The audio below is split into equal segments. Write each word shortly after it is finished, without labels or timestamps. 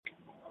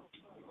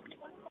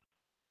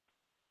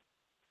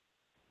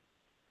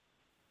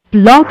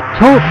Blog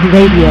Talk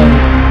Radio.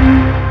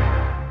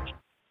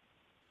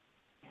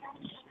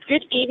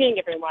 Good evening,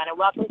 everyone, and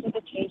welcome to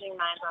the Changing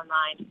Minds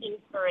Online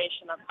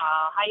Inspirational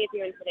Call. How are you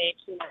doing today,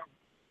 Tina?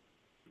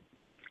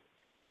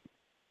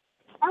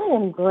 I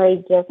am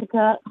great,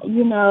 Jessica.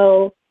 You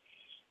know,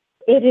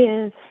 it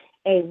is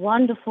a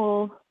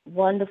wonderful,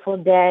 wonderful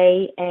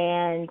day,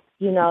 and,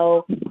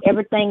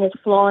 everything is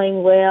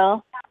flowing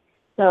well.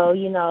 So,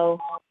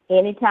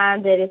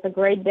 anytime that it's a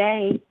great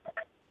day,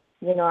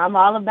 I'm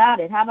all about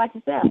it. How about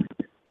yourself?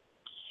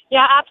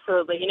 Yeah,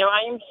 absolutely.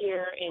 I am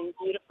here in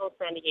beautiful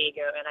San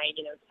Diego, and I,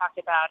 talked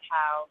about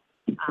how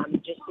we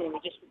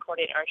just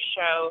recorded our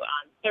show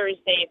on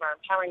Thursday of our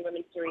Empowering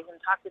Women series, and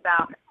talked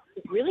about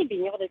just really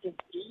being able to just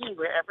be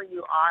wherever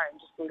you are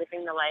and just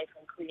living the life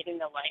and creating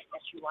the life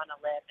that you want to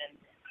live,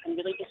 and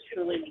really just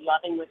truly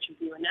loving what you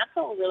do. And that's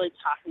what we're really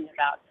talking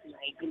about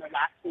tonight.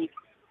 Last week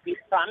we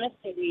promised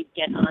that we'd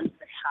get on to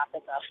the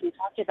topic of, we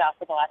talked about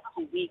for the last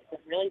 2 weeks, of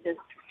really this,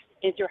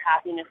 is your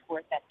happiness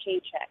worth that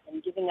paycheck,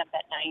 and giving up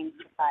that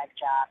 9-to-5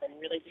 job and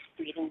really just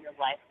creating your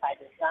life by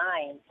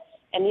design.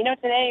 And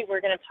today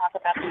we're going to talk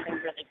about something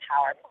really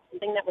powerful,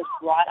 something that was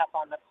brought up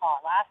on the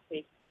call last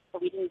week,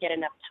 but we didn't get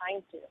enough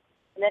time to.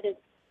 And that is,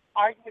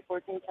 are you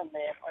working to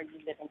live, or are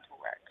you living to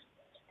work?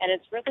 And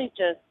it's really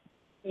just,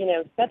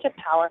 such a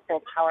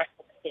powerful,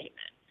 powerful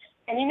statement.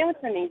 And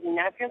it's amazing.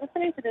 Now, if you're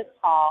listening to this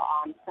call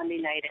on Sunday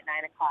night at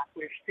 9 o'clock,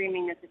 we're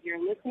streaming this. If you're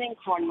listening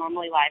to our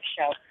normally live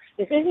show,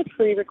 this is a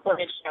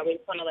pre-recorded show. We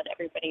just want to let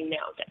everybody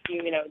know that,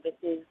 this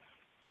is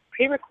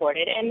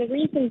pre-recorded. And the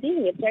reason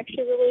being, it's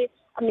actually really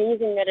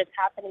amazing that it's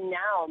happening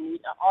now.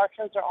 Our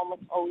shows are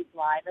almost always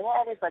live, and we'll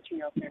always let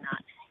you know if they're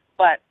not.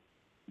 But,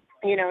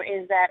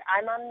 is that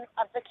I'm on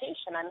a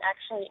vacation. I'm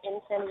actually in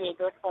San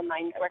Diego for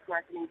my network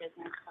marketing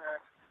business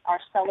for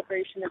our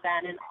celebration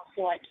event, and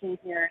also I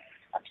came here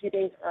a few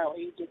days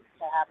early just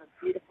to have a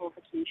beautiful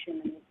vacation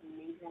in this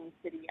amazing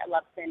city. I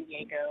love San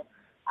Diego.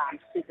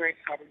 I'm super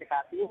excited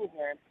about being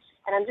here.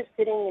 And I'm just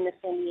sitting in the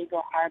San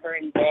Diego Harbor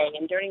and Bay,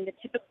 and during the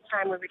typical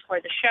time we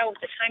record the show,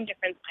 with the time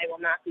difference, I will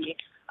not be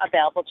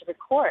available to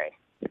record.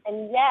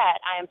 And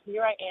yet,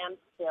 here I am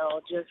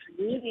still, just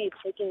really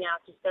taking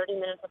out just 30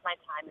 minutes of my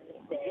time in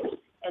this day,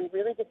 and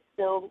really just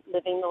still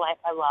living the life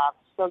I love,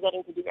 still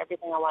getting to do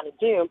everything I want to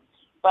do,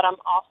 but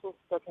I'm also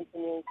still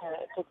continuing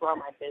to grow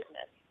my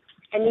business.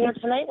 And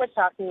tonight we're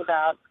talking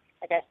about,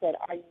 like I said,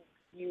 are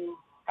you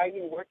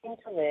working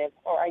to live,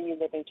 or are you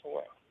living to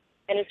work?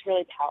 And it's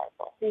really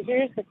powerful. So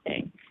here's the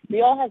thing.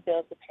 We all have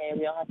bills to pay.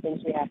 We all have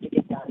things we have to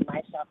get done,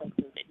 myself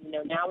included.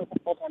 Now as a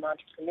full-time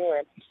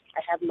entrepreneur,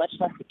 I have much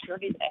less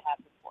security than I had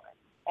before.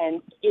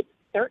 And it's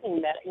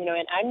certain that, and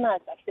I'm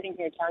not sitting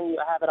here telling you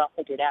I have it all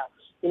figured out.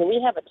 We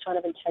have a ton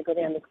of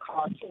integrity on this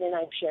call. Tina and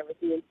I share with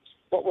you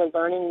what we're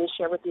learning. We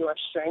share with you our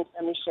strengths,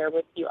 and we share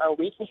with you our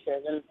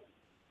weaknesses. And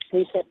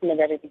we said from the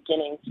very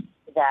beginning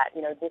that,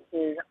 this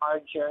is our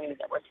journey,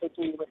 that we're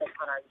taking you with us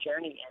on our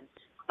journey. And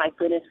my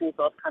goodness, we've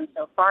both come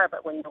so far,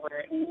 but when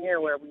we're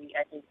near where we,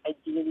 I think,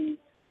 ideally,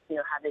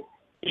 have this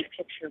big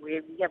picture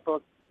where we have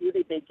both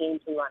really big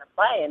games we want to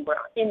play, and we're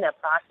in that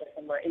process,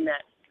 and we're in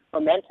that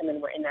momentum,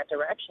 and we're in that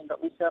direction,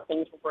 but we still have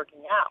things we're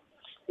working out.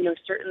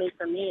 Certainly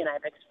for me, and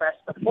I've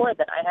expressed before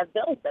that I have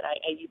bills that I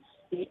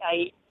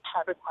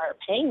have require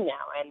paying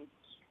now, and,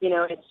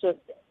 it's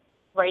just,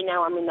 right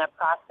now I'm in that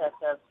process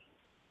of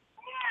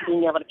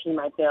being able to pay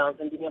my bills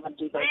and being able to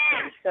do those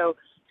things. So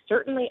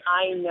certainly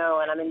I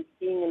know, and I'm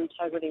being in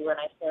integrity when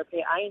I say,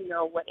 okay, I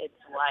know what it's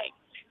like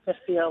to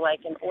feel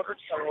like in order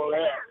to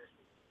live,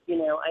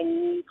 I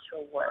need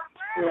to work.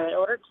 In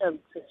order to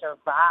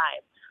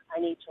survive, I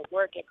need to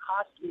work. It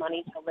costs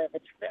money to live.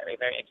 It's very,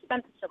 very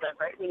expensive to live,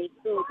 right? We need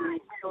food, we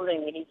need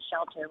clothing, we need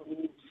shelter,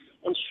 we need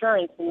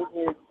insurance, we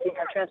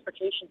have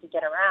transportation to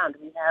get around.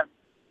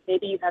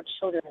 Maybe you have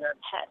children or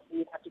pets, and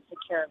you have to take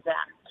care of them,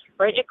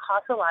 right? It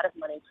costs a lot of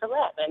money to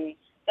live, and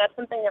that's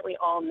something that we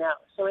all know.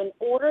 So in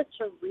order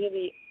to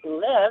really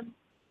live,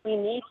 we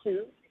need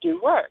to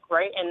do work,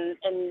 right?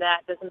 And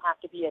that doesn't have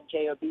to be a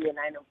job, a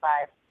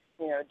 9-to-5,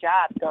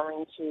 job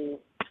going to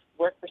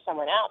work for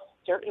someone else.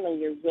 Certainly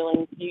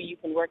you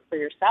can work for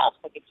yourself,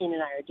 like Akeem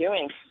and I are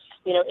doing.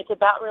 It's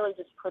about really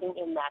just putting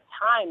in that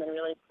time and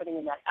really putting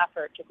in that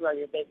effort to grow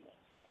your business.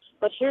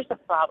 But here's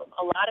the problem.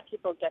 A lot of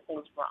people get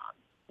things wrong.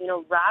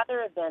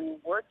 Rather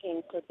than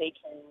working so they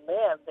can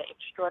live the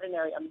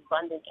extraordinary,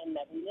 abundant, and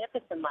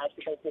magnificent life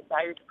that they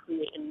desire to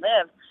create and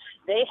live,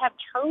 they have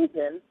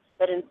chosen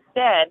that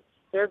instead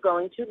they're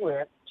going to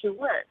live to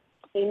work.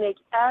 They make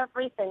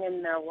everything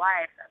in their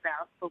life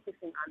about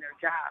focusing on their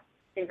job.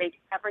 They make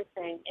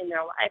everything in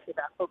their life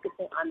about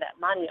focusing on that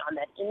money, on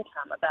that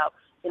income, about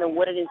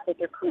what it is that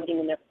they're creating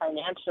in their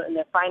finances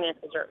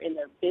or in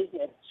their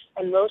business.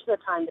 And most of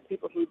the time, the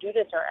people who do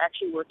this are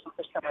actually working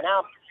for someone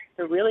else.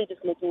 They're really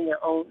just making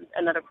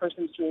another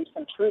person's dreams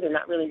come true. They're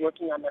not really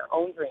working on their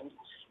own dreams.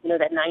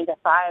 That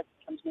 9-to-5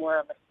 becomes more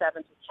of a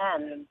 7 to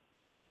 10.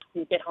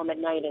 you get home at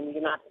night and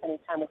you're not spending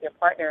time with your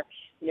partner.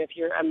 If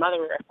you're a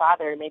mother or a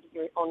father, maybe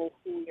you're only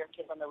seeing your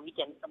kids on the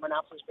weekend. Someone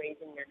else is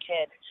raising your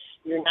kids.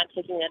 You're not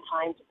taking the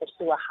time to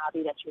pursue a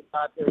hobby that you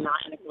love. You're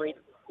not in a great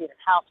state of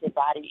health. Your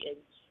body is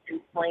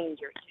inflamed.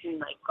 You're eating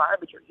like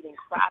garbage. You're eating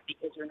crap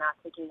because you're not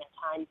taking that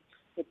time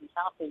to be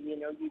healthy. You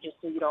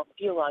don't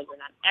feel well. You're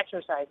not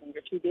exercising.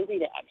 You're too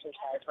busy to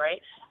exercise, right?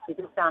 Does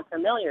this sound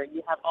familiar?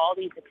 You have all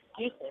these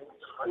excuses,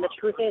 and the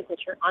truth is that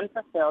you're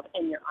unfulfilled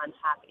and you're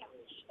unhappy.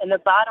 And the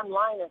bottom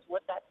line is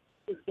what that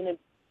is going to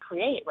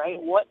create,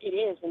 right? What it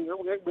is when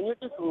you're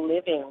just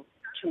living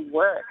to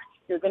work,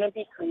 you're going to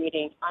be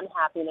creating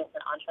unhappiness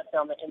and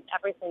unfulfillment in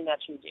everything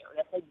that you do.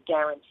 That's a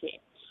guarantee.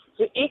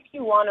 So if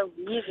you want to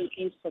really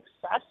be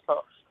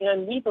successful,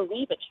 and we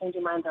believe at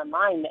Changing Minds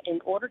Online that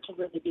in order to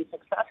really be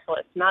successful,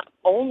 it's not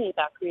only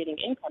about creating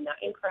income. Now,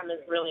 income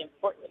is really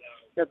important.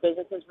 Your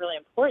business is really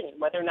important.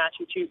 Whether or not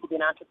you choose to be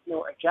an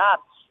entrepreneur or a job,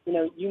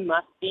 you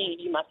must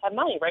have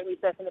money, right? We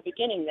said from the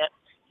beginning that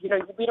we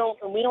don't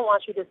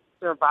want you to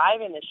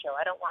survive in this show.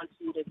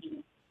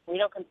 We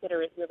don't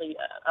consider it really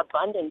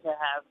abundant to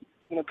have,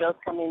 bills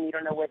come in, you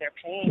don't know where they're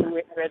paying,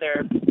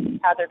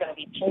 how they're going to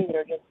be paid,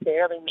 or just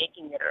barely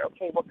making it, or,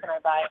 okay, what can I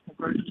buy at the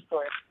grocery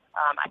store?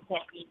 I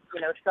can't eat,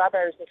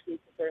 strawberries this week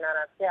if they're not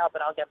on sale,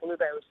 but I'll get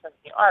blueberries because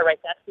they are, right?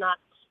 That's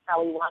not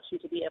how we want you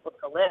to be able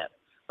to live.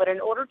 But in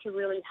order to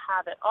really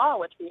have it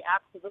all, which we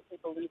absolutely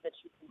believe that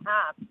you can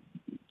have,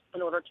 in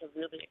order to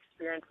really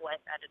experience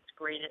life at its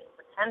greatest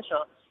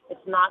potential,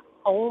 it's not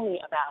only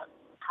about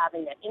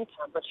having that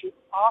income, but you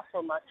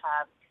also must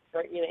have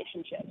great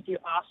relationships. You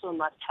also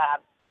must have,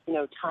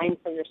 time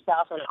for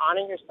yourself and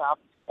honor yourself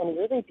and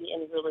really be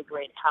in really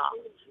great health.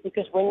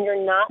 Because when you're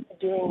not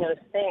doing those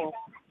things,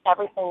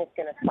 everything is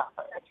going to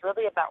suffer. It's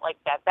really about like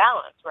that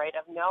balance, right,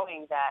 of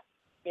knowing that,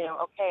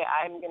 okay,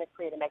 I'm going to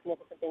create a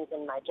magnificent things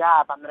in my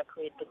job. I'm going to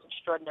create this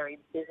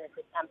extraordinary business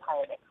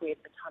empire that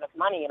creates a ton of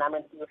money, and I'm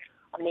going to do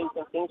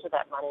amazing things with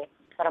that money.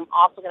 But I'm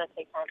also going to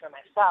take time for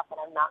myself, and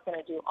I'm not going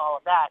to do all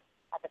of that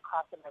at the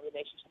cost of my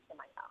relationships and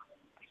my health.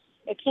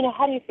 Akina,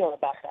 how do you feel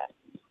about that?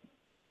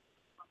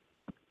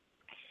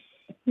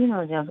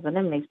 Jessica,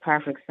 that makes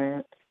perfect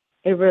sense.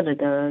 It really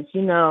does.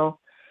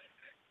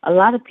 A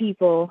lot of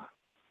people,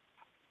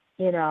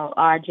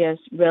 are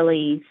just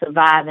really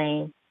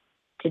surviving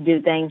to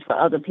do things for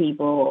other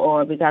people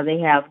or because they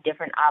have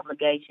different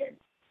obligations.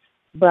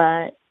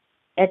 But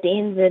at the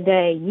end of the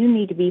day, you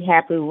need to be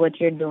happy with what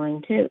you're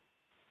doing too.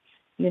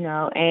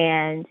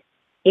 And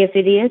if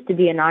it is to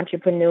be an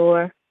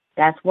entrepreneur,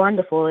 that's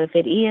wonderful. If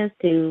it is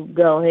to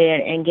go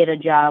ahead and get a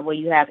job where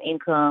you have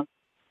income,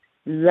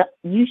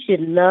 you should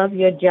love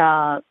your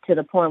job to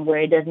the point where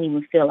it doesn't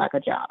even feel like a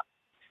job.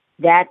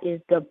 That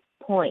is the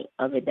point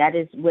of it. That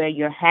is where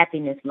your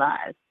happiness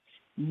lies.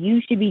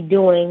 You should be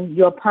doing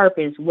your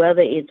purpose,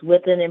 whether it's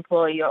with an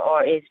employer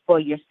or it's for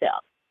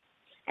yourself.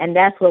 And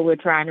that's what we're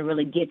trying to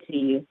really get to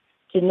you,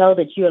 to know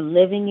that you're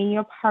living in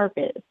your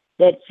purpose,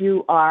 that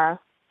you are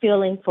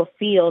feeling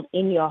fulfilled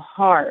in your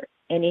heart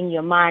and in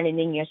your mind and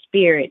in your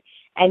spirit.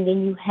 And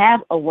then you have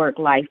a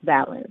work-life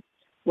balance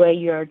where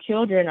your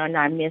children are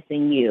not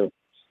missing you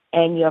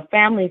and your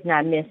family's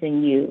not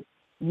missing you,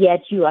 yet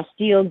you are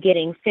still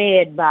getting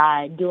fed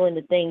by doing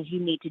the things you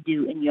need to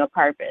do in your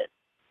purpose.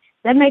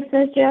 That make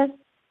sense, Jess?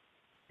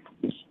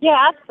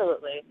 Yeah,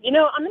 absolutely.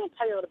 I'm going to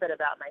tell you a little bit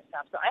about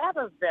myself. So I have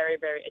a very,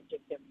 very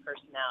addictive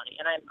personality,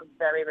 and I'm a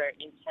very, very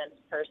intense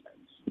person.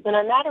 So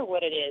no matter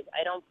what it is,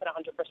 I don't put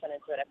 100%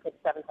 into it. I put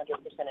 700%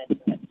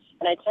 into it.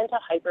 And I tend to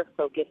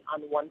hyper-focus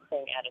on one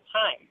thing at a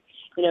time.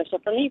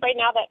 So for me right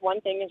now, that one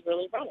thing is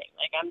really running.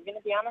 Like, I'm going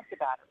to be honest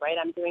about it, right?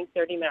 I'm doing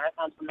 30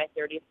 marathons for my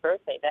 30th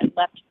birthday. That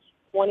left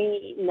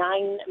 29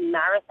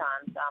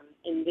 marathons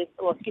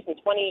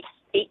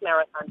 28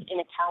 marathons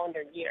in a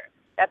calendar year.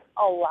 That's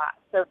a lot.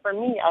 So for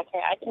me, okay,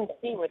 I can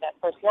see where that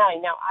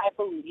personality. Now, I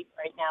believe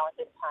right now at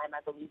this time,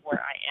 I believe where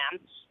I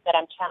am, that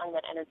I'm channeling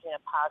that energy in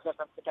a positive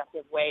and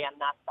productive way. I'm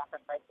not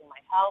sacrificing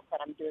my health,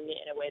 that I'm doing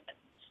it in a way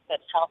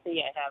that's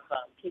healthy. I have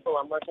people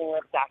I'm working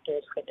with,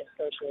 doctors, fitness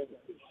coaches,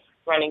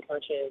 running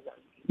coaches,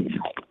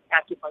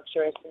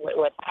 acupuncturists,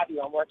 what have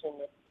you. I'm working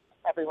with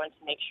everyone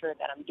to make sure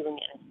that I'm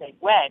doing it in a safe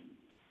way.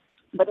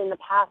 But in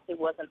the past, it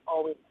wasn't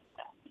always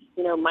like that.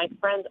 My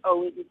friends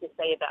always used to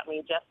say about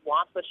me, Jess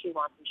wants what she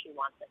wants and she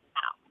wants it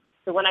now.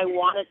 So when I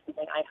wanted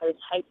something, I was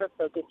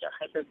hyper-focused or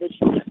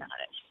hyper-vigilant about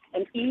it.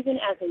 And even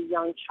as a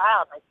young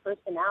child, my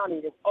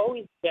personality was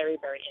always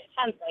very, very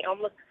intense. I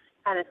almost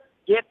kind of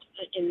skipped,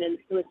 and then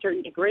to a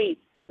certain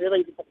degree,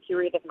 really the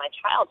period of my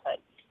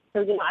childhood.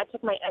 So, I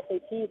took my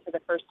SATs for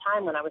the first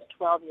time when I was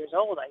 12 years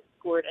old. I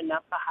scored a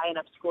high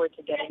enough score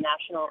to get a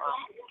National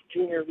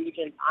Junior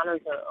Region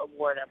Honors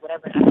Award, or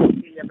whatever, I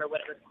don't remember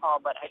what it was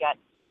called, but I got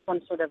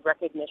some sort of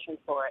recognition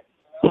for it.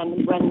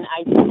 And when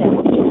I did that,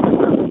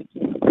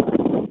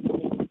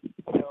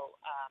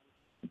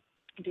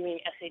 doing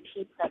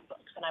SAT prep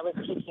books, and I was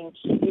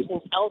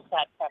using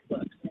LSAT prep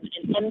books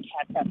and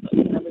MCAT prep books,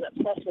 and I was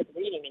obsessed with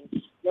reading.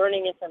 And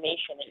learning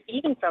information, and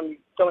even from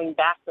going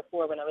back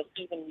before when I was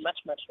even much,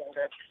 much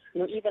younger.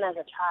 Even as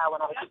a child,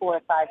 when I was 4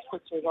 or 5,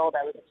 6 years old,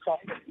 I was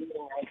obsessed with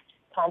reading. I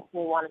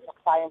constantly wanted to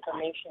apply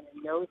information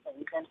and know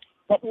things, and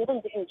that really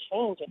didn't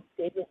change. It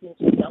stayed with me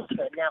to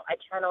adulthood. Now, I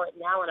channel it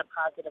now in a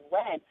positive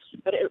way,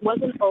 but it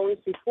wasn't always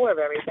before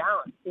very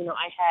balanced. I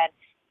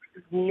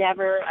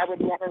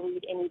would never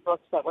read any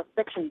books that were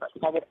fiction books.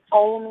 I would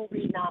only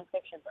read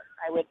nonfiction books.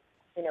 I would,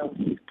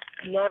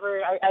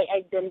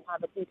 I didn't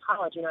have it in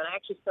college, and I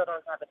actually still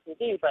don't have a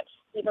TV, but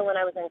even when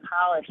I was in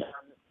college,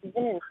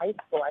 even in high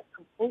school, I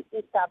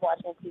completely stopped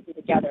watching TV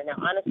together. Now,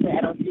 honestly,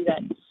 I don't do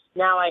that.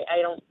 Now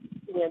I don't,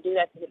 do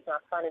that because it's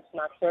not fun, it's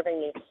not serving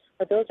me.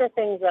 But those are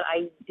things that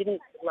I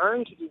didn't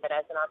learn to do that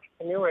as an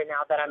entrepreneur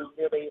now that I'm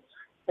really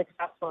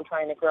successful in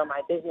trying to grow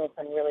my business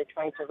and really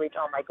trying to reach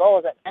all my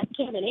goals. At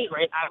kid and 8,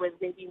 right? I was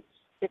maybe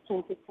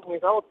 15, 16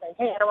 years old saying,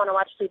 hey, I don't want to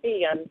watch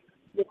TV.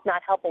 It's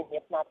not helping me.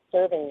 It's not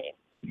serving me.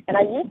 And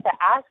I used to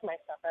ask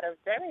myself at a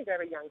very,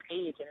 very young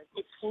age, and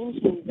it came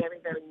to me very,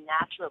 very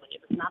naturally. It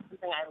was not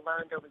something I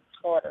learned or was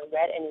taught or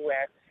read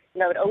anywhere.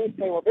 And I would always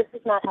say, well, this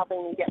is not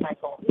helping me get my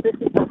goals. This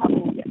is not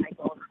helping me get my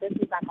goals. This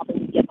is not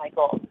helping me get my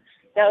goals.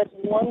 Now, it's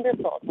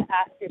wonderful to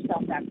ask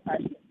yourself that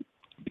question.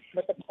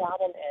 But the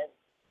problem is,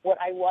 what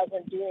I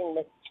wasn't doing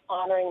was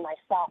honoring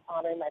myself,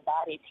 honoring my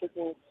body,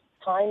 taking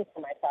time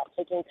for myself,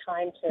 taking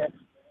time to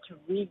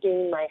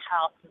regain my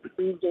health,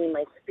 regain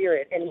my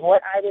spirit. And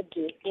what I would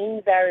do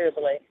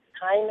invariably,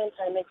 time and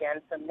time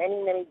again, for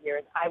many, many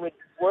years, I would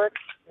work,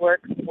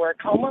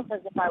 almost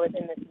as if I was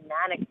in this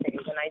manic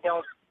phase. And I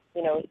don't,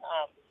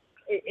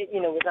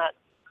 was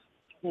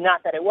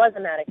not that it was a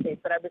manic phase,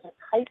 but I was just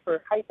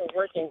hyper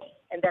working,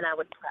 and then I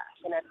would crash.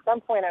 And at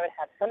some point, I would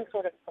have some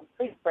sort of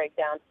complete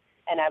breakdown,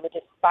 and I would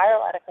just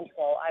spiral out of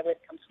control. I was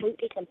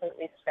completely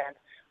spent.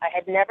 I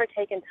had never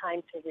taken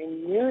time to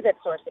renew that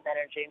source of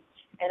energy,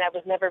 and I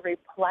was never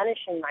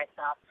replenishing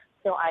myself,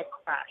 so I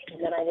crashed.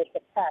 And then I was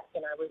depressed,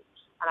 and I would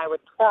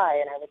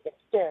cry, and I would get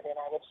scared, and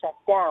I would shut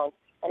down.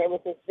 And it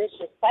was this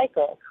vicious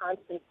cycle, a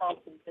constant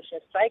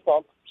vicious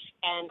cycle.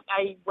 And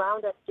I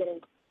wound up getting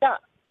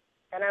stuck.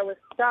 And I was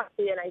stuck,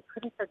 and I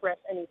couldn't progress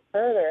any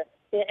further.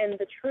 And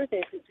the truth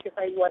is, it's because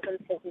I wasn't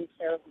taking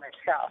care of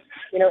myself.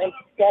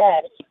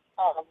 Instead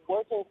of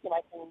working so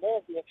I can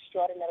live the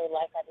extraordinary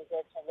life I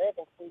deserve to live,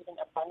 including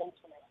abundance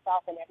for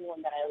myself and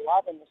everyone that I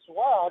love in this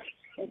world,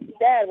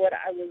 instead what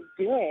I was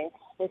doing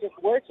was just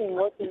working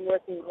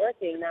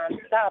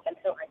nonstop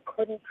until I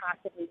couldn't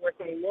possibly work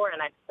anymore,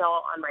 and I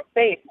fell on my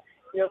face.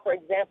 For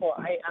example,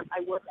 I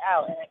work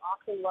out, and I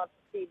often love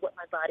to see what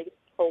my body is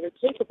totally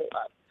capable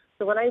of.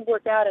 So when I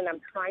work out and I'm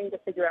trying to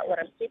figure out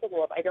what I'm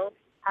capable of, I don't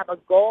have a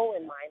goal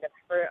in mind of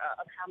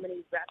how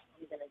many reps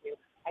I'm going to do.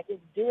 I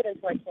just do it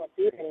until I can't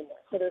do it anymore.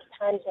 So there's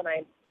times when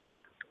I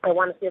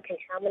want to see, okay,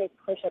 how many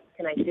push-ups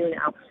can I do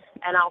now?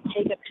 And I'll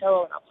take a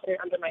pillow and I'll put it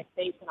under my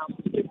face and I'll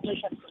do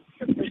push-ups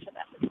after push-up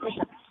after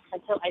push-up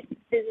until I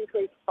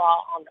physically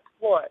fall on the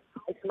floor,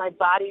 until my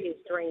body is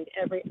drained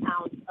every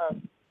ounce of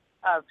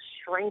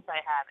strength I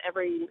have.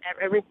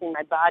 Everything,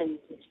 my body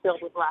is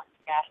filled with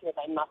lactic acid,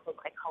 my muscles,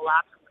 I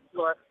collapse on the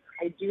floor.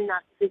 I do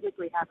not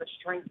physically have the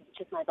strength to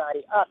pick my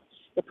body up.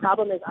 The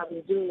problem is I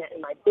was doing that in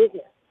my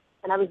business,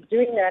 and I was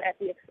doing that at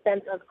the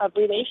expense of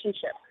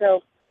relationships. So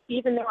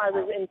even though I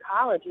was in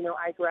college,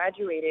 I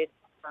graduated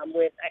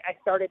I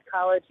started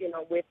college,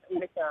 with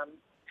a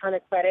ton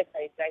of credits.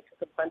 I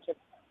took a bunch of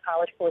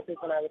college courses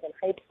when I was in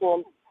high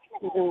school.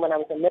 Even when I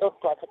was in middle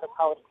school, I took a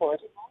college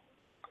course.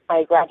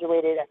 I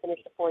graduated. I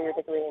finished a 4-year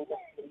degree in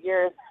just 2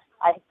 years.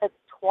 I took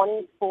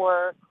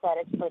 24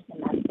 credits per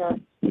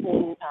semester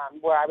in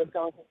where I was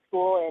going to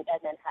school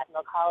at Manhattan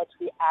College.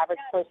 The average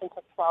person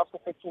took 12 to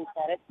 15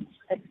 credits.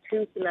 That's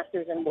 2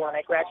 semesters in one.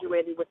 I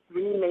graduated with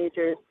 3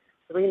 majors,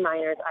 3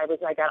 minors. I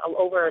got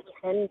over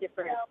 10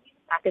 different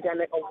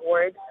academic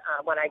awards.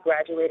 When I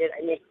graduated,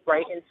 I made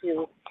right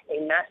into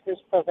a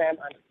master's program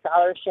on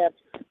scholarship.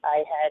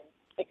 I had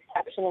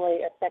exceptional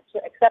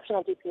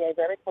GPA,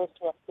 very close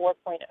to a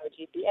 4.0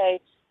 GPA.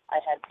 I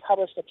had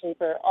published a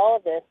paper, all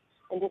of this.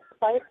 And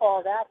despite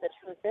all that, the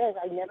truth is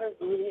I never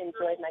really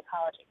enjoyed my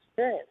college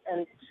experience.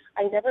 And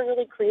I never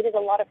really created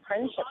a lot of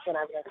friendships when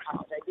I was in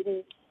college. I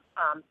didn't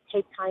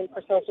take time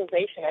for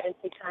socialization. I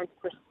didn't take time to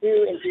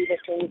pursue and do the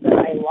things that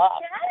I love.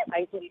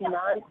 I just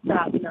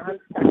nonstop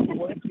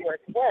work.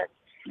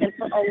 And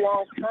for a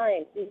long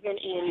time, even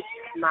in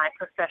my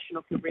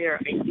professional career,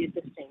 I did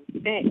the same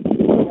thing.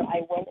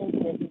 I went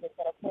into it and just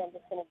said, okay, I'm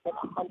just going to give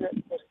 100%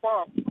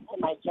 to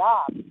my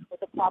job.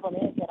 But the problem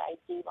is that I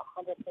gave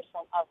 100%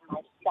 of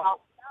myself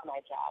to my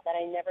job, and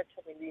I never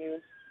took a use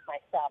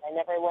myself. I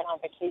never went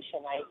on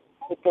vacation. I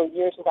would go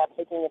years without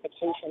taking a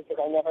vacation because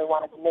I never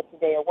wanted to miss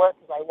a day of work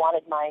because I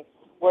wanted my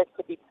work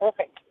to be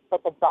perfect.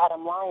 But the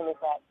bottom line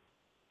is that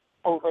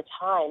over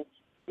time,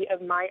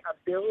 my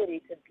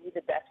ability to be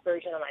the best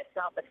version of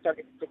myself has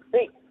started to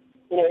decrease.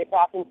 It's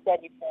often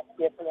said you can't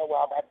give from a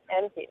well that's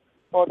empty.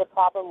 Well, the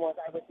problem was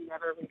I was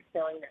never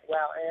refilling that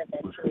well, and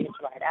eventually it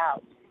dried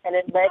out. And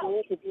it led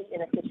me to be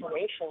in a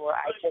situation where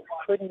I just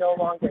could no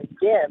longer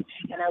give,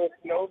 and I was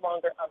no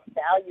longer of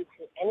value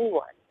to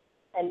anyone.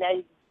 And that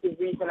is the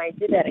reason I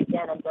did that.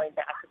 Again, I'm going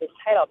back to this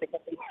title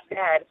because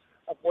instead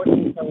of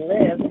working to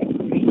live and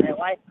create my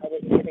life, I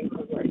was living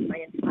to work.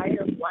 My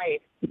entire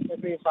life was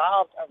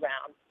revolved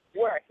around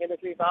work. It was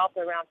revolved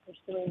around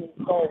pursuing these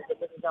goals. It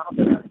was revolved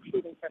around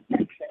achieving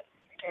perfection.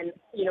 And,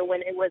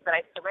 when it was that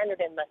I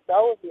surrendered and let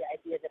go of the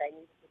idea that I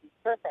needed to be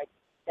perfect,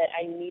 that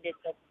I needed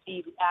to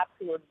be the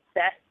absolute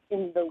best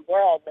in the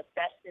world, the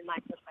best in my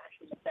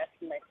profession, the best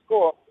in my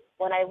school,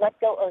 when I let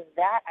go of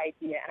that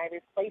idea and I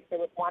replaced it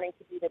with wanting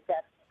to be the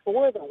best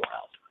for the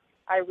world,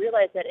 I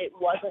realized that it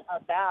wasn't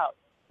about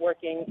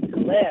working to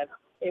live.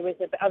 It was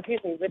about,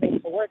 living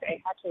to work. I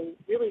had to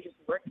really just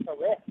work to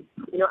live.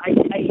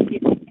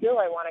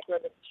 I want to grow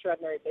this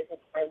extraordinary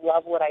business. I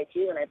love what I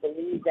do, and I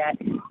believe that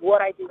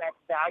what I do adds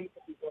value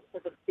to people.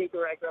 So the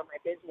bigger I grow my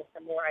business,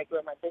 the more I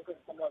grow my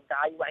business, the more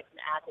value I can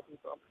add to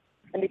people.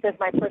 And because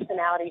my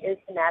personality is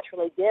to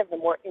naturally give, the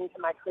more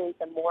income I create,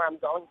 the more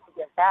I'm going to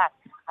give back.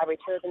 I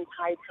return and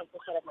tithe 10%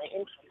 of my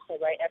income. So,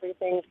 every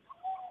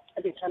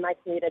time I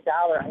create $1,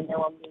 I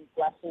know I'm being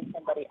blessing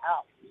somebody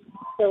else.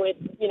 So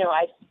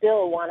I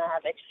still want to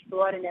have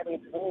extraordinary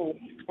dreams.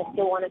 I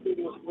still want to do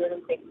these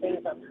really big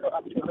things. I'm still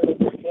up to really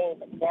big things.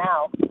 But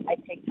now I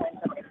take time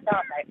for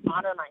myself. I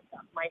honor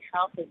myself. My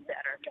health is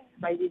better.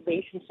 My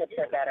relationships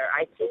are better.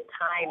 I take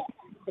time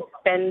to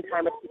spend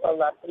time with people I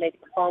love, to make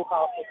phone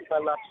calls with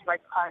people I love, to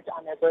write cards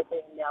on their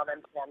birthday and mail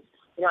them to them.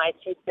 I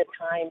take the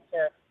time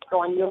to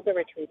go on yoga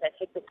retreats. I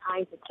take the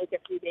time to take a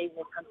few days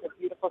and come to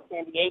beautiful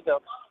San Diego.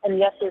 And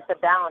yes, there's the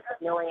balance of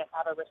knowing I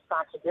have a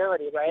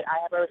responsibility, right? I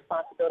have a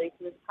responsibility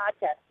to this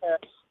podcast, to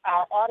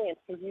our audience,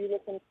 to you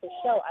listen to the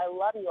show. I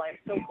love you. I'm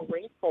so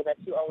grateful that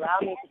you allow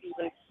me to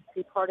even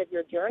be part of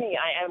your journey.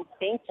 I am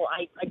thankful.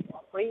 I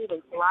crave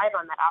and thrive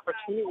on that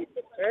opportunity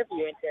to serve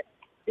you and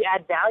to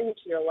add value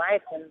to your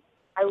life. And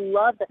I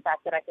love the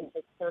fact that I can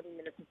take 30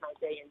 minutes of my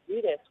day and do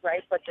this,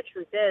 right? But the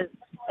truth is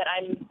that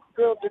I'm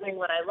still doing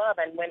what I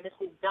love, and when this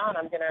is done,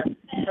 I'm going to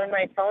turn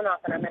my phone off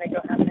and I'm going to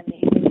go have an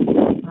amazing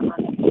day. I'm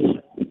on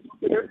vacation.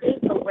 So there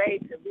is a way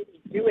to really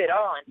do it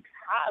all and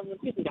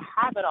to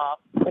have it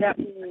all without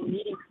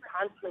needing to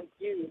constantly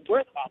do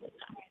work all the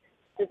time.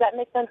 Does that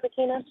make sense,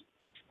 Akina?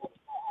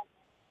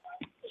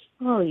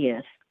 Oh,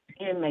 yes.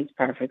 It makes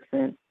perfect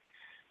sense.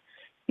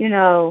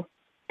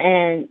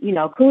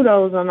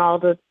 Kudos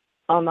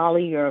on all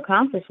of your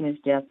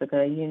accomplishments,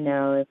 Jessica.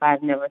 If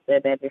I've never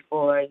said that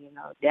before,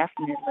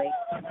 definitely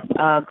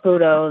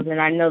kudos.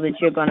 And I know that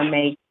you're going to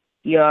make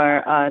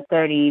your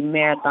 30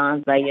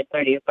 marathons by your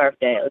 30th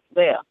birthday as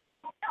well.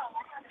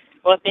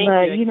 Well, thank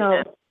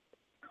you.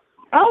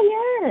 Oh,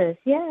 yes.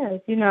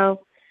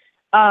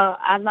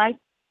 I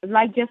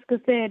like Jessica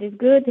said, it's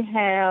good to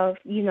have,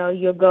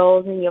 your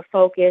goals and your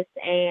focus,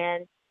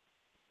 and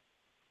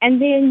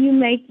then you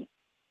make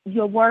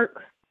your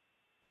work.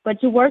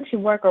 But your work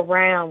should work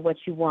around what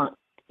you want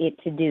it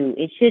to do.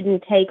 It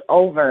shouldn't take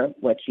over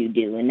what you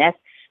do. And that's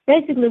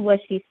basically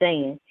what she's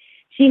saying.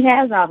 She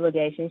has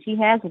obligations. She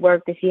has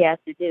work that she has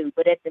to do.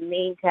 But at the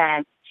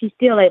meantime, she's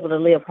still able to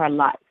live her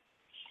life.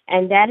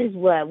 And that is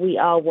what we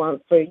all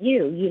want for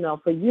you,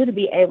 for you to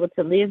be able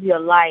to live your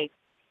life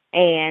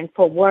and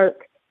for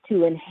work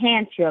to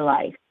enhance your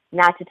life,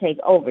 not to take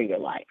over your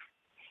life.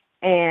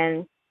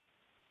 And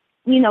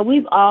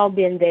we've all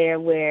been there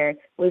where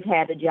we've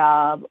had a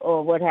job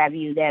or what have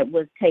you that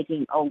was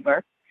taking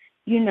over.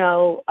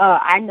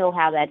 I know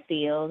how that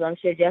feels. I'm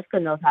sure Jessica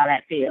knows how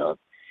that feels.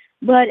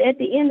 But at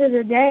the end of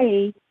the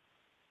day,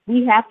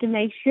 we have to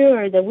make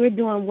sure that we're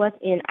doing what's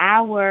in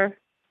our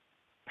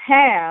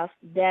path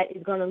that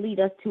is going to lead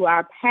us to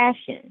our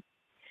passion.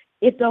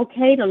 It's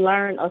okay to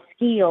learn a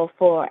skill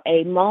for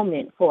a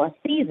moment, for a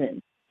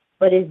season,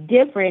 but it's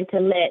different to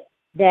let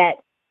that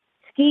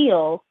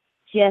skill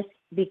just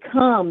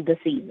become the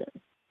season.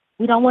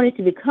 We don't want it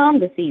to become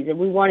the season.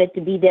 We want it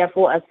to be there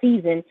for a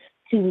season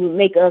to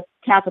make us,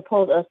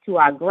 catapult us to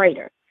our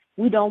greater.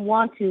 We don't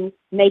want to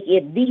make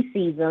it the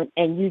season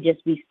and you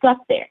just be stuck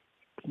there.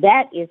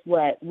 That is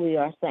what we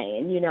are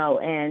saying,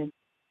 and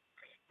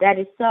that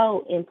is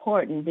so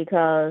important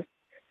because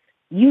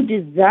you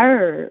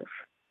deserve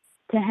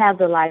to have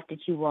the life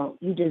that you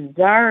want. You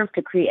deserve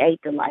to create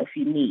the life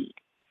you need.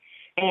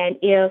 And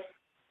if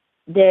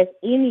there's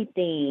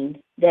anything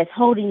that's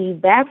holding you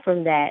back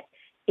from that,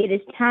 it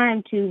is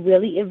time to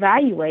really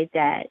evaluate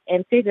that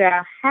and figure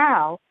out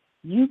how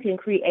you can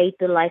create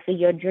the life of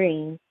your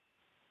dreams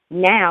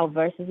now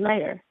versus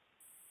later.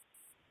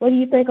 What do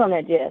you think on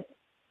that, Jess?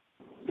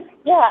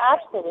 Yeah,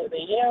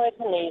 absolutely. It's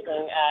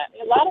amazing.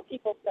 A lot of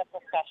people set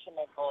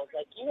professional goals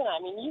like you and I.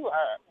 I mean, you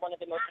are one of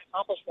the most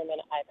accomplished women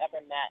I've ever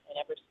met and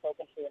ever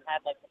spoken to and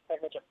had the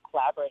privilege of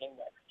collaborating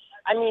with.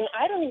 I mean,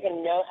 I don't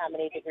even know how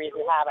many degrees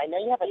you have. I know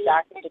you have a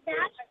doctorate degree.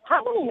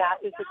 How many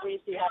master's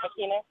degrees do you have,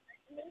 Akina?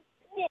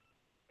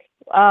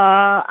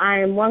 I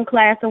am one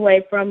class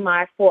away from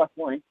my fourth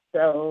one.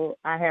 So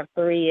I have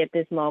 3 at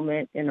this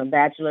moment, in a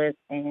bachelor's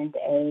and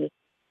a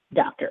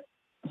doctorate.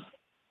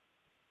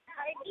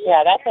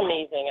 Yeah, that's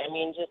amazing. I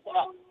mean, just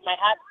my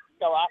hats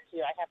go off to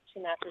you. I have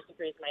 2 master's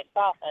degrees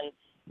myself, and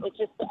it's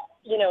just,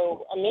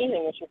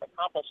 amazing what you've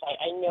accomplished.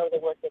 I know the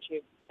work that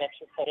you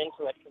put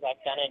into it because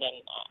I've done it,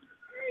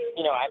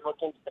 and I've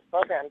looked into the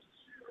programs.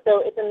 So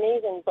it's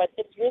amazing, but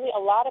it's really a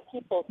lot of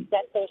people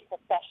set those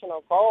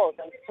professional goals,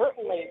 and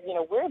certainly,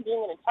 we're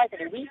being an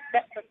integrity. We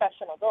set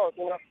professional goals.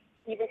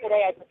 Even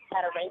today I just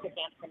had a rank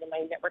advancement in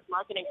my network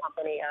marketing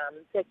company.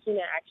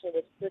 Tina actually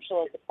was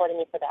crucial in supporting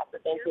me for that, so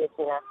thank you,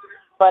 Tina.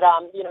 But,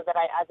 that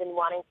I've been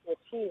wanting to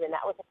achieve, and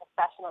that was a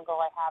professional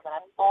goal I have, and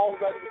I've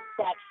already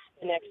set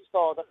the next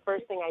goal. The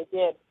first thing I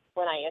did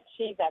when I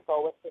achieved that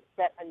goal was to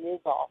set a new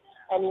goal.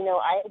 And,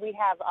 we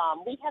have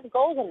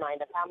goals in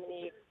mind of how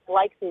many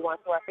likes we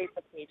want to our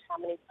Facebook page,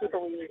 how many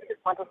people we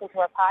want to listen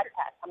to our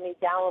podcast, how many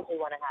downloads we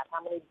want to have,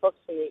 how many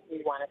books we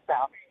want to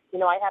sell.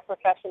 I have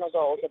professional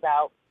goals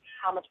about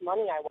how much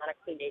money I want to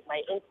create,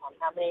 my income,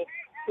 how many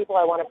people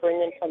I want to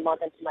bring in per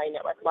month into my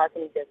network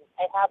marketing business.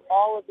 I have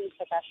all of these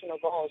professional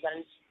goals,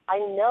 and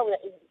I know that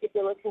if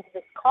you're listening to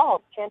this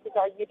call, chances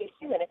are you do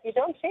too. And if you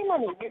don't, shame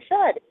on you. You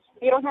should. If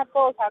you don't have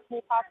goals, how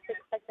can you possibly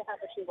expect to have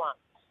what you want?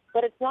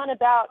 But it's not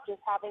about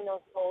just having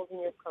those goals in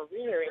your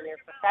career, in your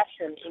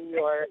profession, in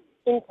your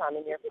income,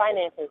 in your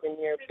finances, in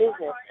your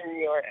business, in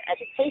your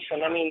education.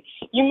 I mean,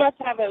 you must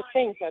have those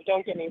things, now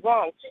don't get me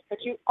wrong,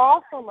 but you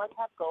also must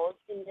have goals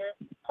in your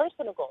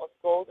personal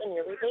goals in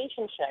your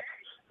relationship.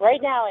 Right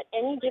now, at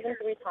any given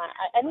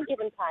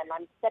time,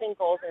 I'm setting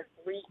goals in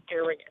 3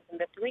 areas. And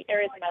the 3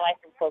 areas of my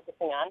life I'm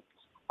focusing on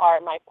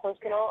are my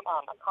personal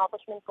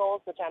accomplishment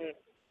goals, which I'm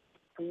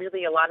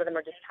really, a lot of them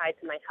are just tied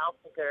to my health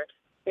because they're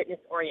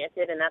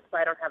fitness-oriented, and that's why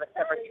I don't have a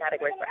separate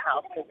category for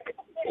health, because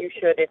you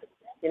should if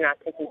you're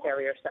not taking care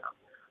of yourself.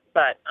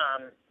 But,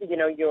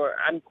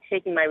 I'm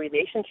taking my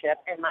relationship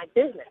and my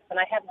business, and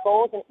I have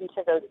goals in each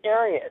of those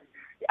areas.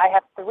 I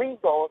have 3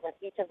 goals in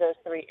each of those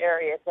 3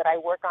 areas that I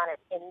work on at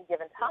any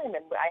given time,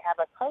 and I have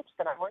a coach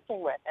that I'm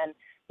working with, and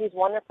he's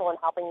wonderful in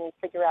helping me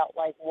figure out,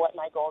 what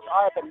my goals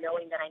are, but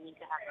knowing that I need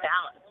to have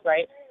balance,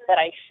 right? That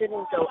I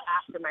shouldn't go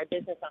after my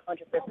business 100%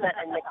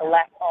 and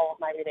neglect all of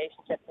my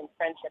relationships and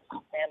friendships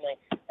and family.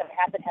 That I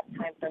have to have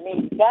time for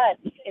me. But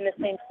in the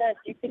same sense,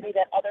 you could be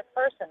that other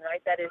person,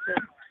 right, that is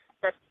that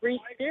free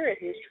spirit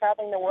who's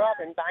traveling the world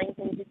and buying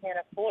things you can't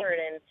afford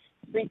and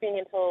sleeping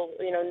until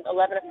 11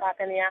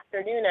 o'clock in the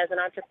afternoon as an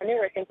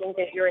entrepreneur, thinking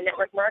that you're a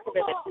network marketer,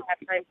 that you have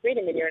time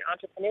freedom and you're an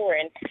entrepreneur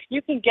and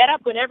you can get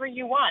up whenever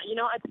you want.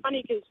 It's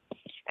funny because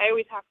I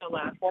always have to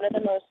laugh. One of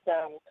the most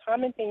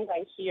common things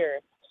I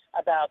hear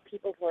about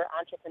people who are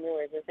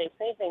entrepreneurs is they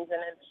say things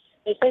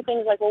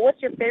like, well,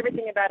 what's your favorite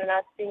thing about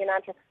us being an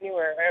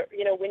entrepreneur? Or,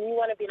 when you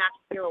want to be an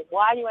entrepreneur,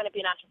 why do you want to be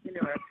an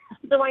entrepreneur?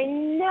 So I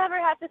never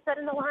have to set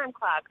an alarm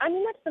clock. I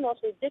mean, that's the most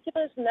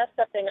ridiculous, messed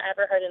up thing I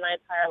ever heard in my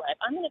entire life.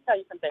 I'm going to tell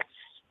you something.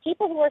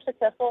 People who are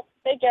successful,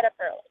 they get up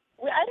early.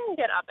 I don't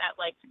get up at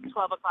 12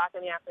 o'clock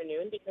in the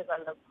afternoon because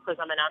I'm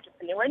an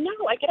entrepreneur.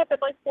 No, I get up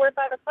at 4 or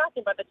 5 o'clock,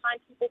 and by the time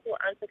people who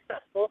are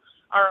unsuccessful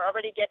are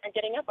already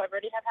getting up, I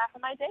already have half of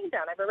my day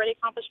done. I've already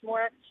accomplished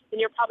more than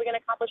you're probably going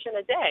to accomplish in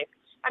a day.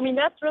 I mean,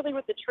 that's really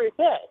what the truth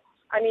is.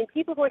 I mean,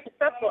 people who are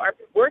successful are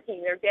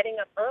working. They're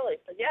getting up early.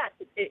 So, yes,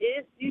 it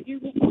is. You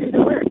do need to do the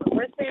work. When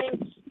we're saying,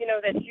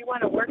 that you want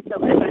to work to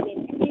live, I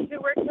mean, you need to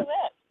work to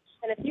live.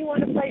 And if you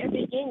want to play a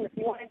big game, if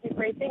you want to do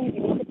great things,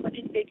 you need to put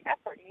in big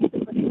effort. You need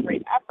to put in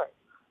great effort.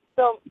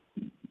 So,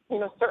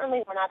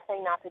 certainly we're not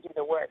saying not to do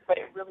the work, but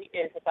it really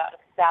is about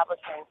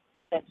establishing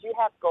that you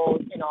have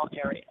goals in all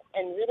areas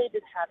and really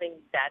just having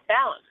that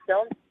balance.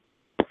 So,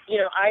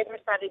 either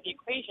side of the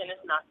equation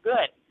is not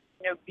good.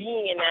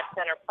 Being in that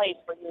center place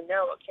where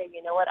okay,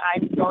 you know what,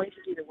 I'm going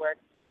to do the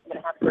work, I'm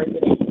going to have great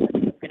relationships,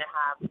 I'm going to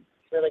have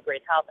really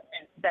great health,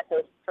 and set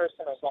those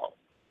personal goals.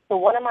 So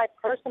one of my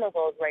personal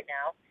goals right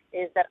now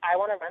is that I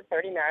want to run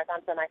 30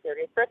 marathons on my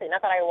 30th birthday.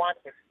 Not that I want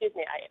to,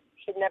 I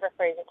should never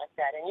phrase it like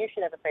that, and you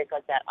should never phrase it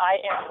like that.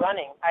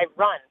 I've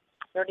run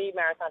 30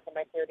 marathons on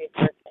my 30th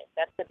birthday.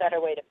 That's the better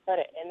way to put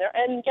it.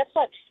 And guess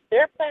what?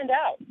 They're planned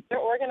out.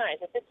 They're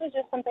organized. If this was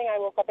just something I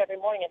woke up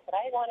every morning and said,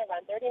 I want to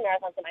run 30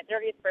 marathons on my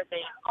 30th birthday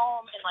at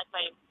home in my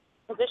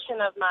position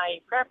of my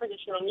prayer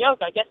position in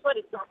yoga, guess what?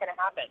 It's not going to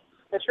happen.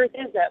 The truth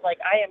is that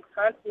I am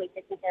constantly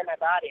taking care of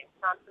my body. I'm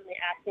constantly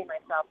asking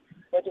myself,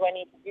 what do I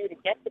need to do to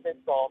get to this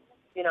goal?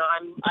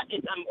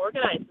 I'm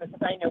organized because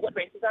I know what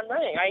races I'm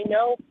running. I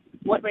know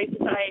what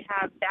races I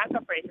have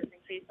backup races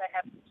in case I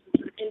have some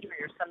sort of injury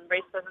or some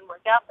race doesn't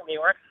work out for me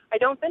or I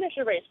don't finish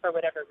a race for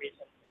whatever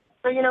reason.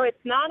 So,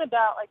 it's not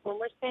about when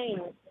we're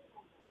saying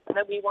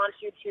that we want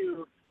you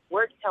to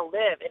work to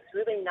live, it's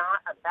really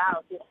not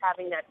about just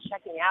having that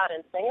checking out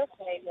and saying,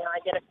 okay, I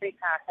get a free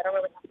pass. I don't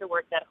really have to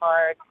work that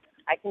hard.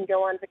 I can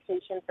go on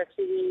vacation for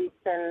 2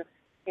 weeks and,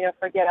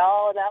 forget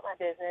all about my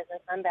business and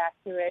come back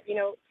to it.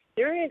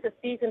 There is a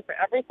season for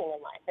everything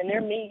in life, and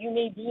you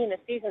may be in a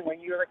season where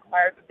you're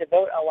required to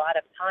devote a lot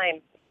of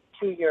time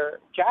to your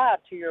job,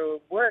 to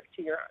your work,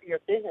 to your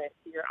business,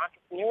 to your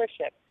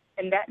entrepreneurship,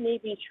 and that may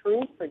be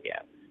true for you.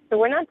 So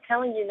we're not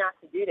telling you not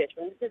to do this.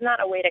 This is not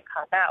a way to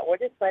cop out.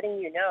 We're just letting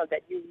you know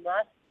that you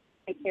must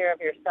take care of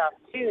yourself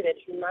too, that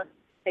you must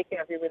take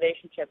care of your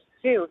relationships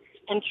too,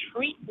 and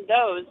treat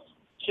those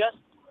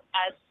just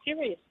as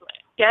seriously.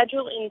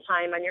 Schedule in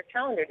time on your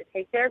calendar to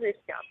take care of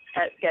yourself.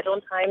 Schedule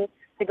in time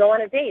to go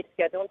on a date.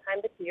 Schedule in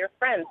time to see your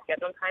friends.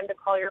 Schedule in time to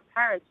call your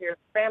parents or your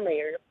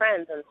family or your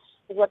friends and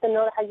let them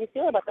know how you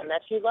feel about them,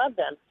 that you love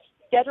them.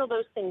 Schedule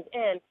those things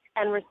in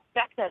and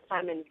respect that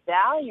time and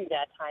value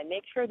that time.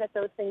 Make sure that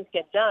those things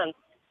get done.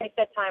 Take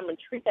that time and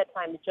treat that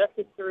time just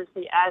as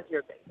seriously as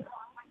your business.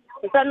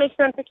 Does that make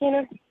sense,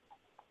 Akina?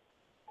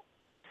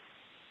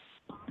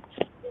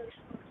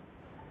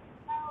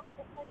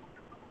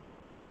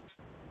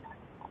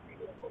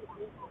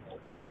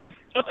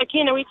 Oh,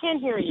 Akina, we can't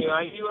hear you.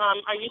 Are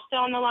you still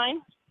on the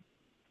line?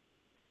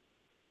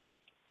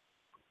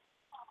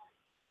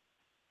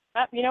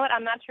 You know what?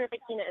 I'm not sure if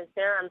Akina is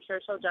there. I'm sure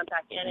she'll jump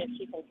back in if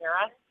she can hear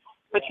us.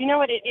 But you know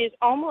what? It is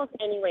almost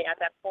anyway at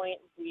that point.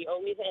 We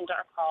always end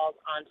our calls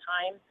on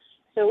time.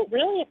 So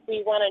really, if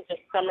we want to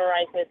just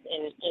summarize this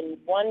in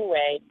one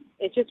way,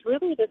 it's just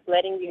really just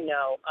letting you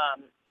know,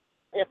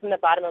 from the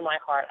bottom of my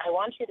heart, I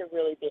want you to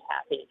really be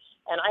happy.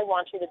 And I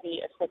want you to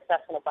be a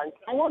success and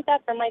abundance. I want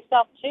that for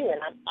myself, too.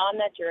 And I'm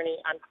on that journey.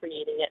 I'm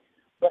creating it.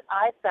 What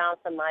I've found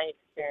from my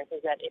experience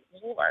is that if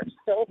you are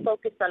so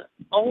focused on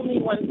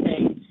only one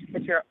thing,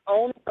 that you're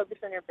only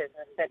focused on your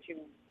business, that you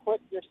put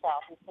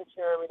yourself and put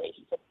your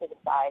relationship to the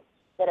side,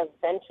 that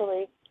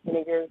eventually,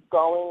 you're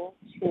going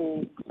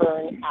to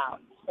burn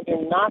out. That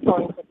you're not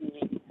going to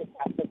be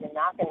successful. You're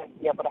not going to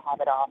be able to have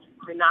it all.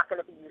 You're not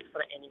going to be useful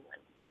to anyone.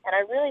 And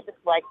I really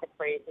just like the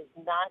phrase is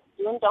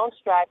don't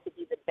strive to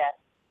be the best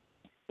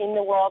in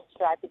the world,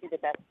 strive to be the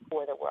best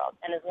for the world.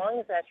 And as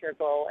long as that's your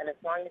goal, and as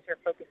long as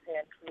you're focusing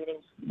on creating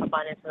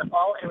abundance in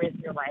all areas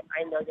of your life,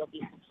 I know you'll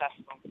be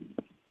successful.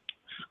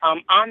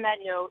 On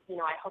that note,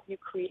 I hope you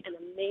create an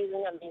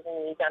amazing,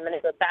 amazing week. I'm going to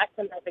go back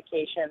to my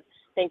vacation.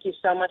 Thank you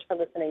so much for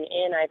listening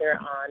in,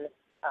 either on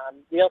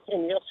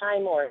in real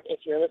time, or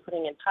if you're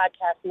listening in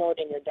podcast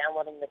mode and you're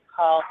downloading this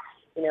call.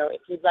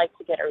 If you'd like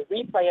to get a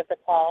replay of the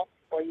call,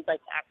 or you'd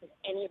like to access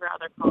any of our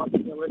other calls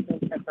if you're listening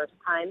for the first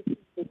time,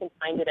 you can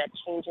find it at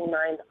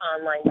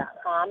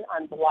changingmindsonline.com,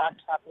 on Blog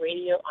Talk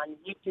Radio, on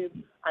YouTube,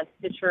 on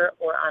Stitcher,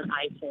 or on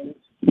iTunes.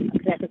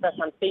 Connect with us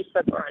on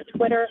Facebook or on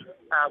Twitter.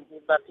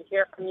 We'd love to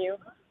hear from you.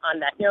 On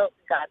that note,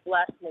 God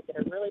bless. Make it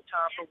a really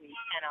powerful week,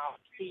 and I'll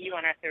see you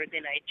on our Thursday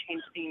night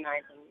Changing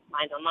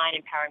Minds Online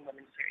Empowering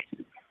Women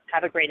series.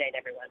 Have a great night,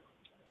 everyone.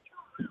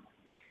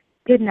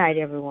 Good night,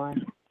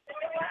 everyone.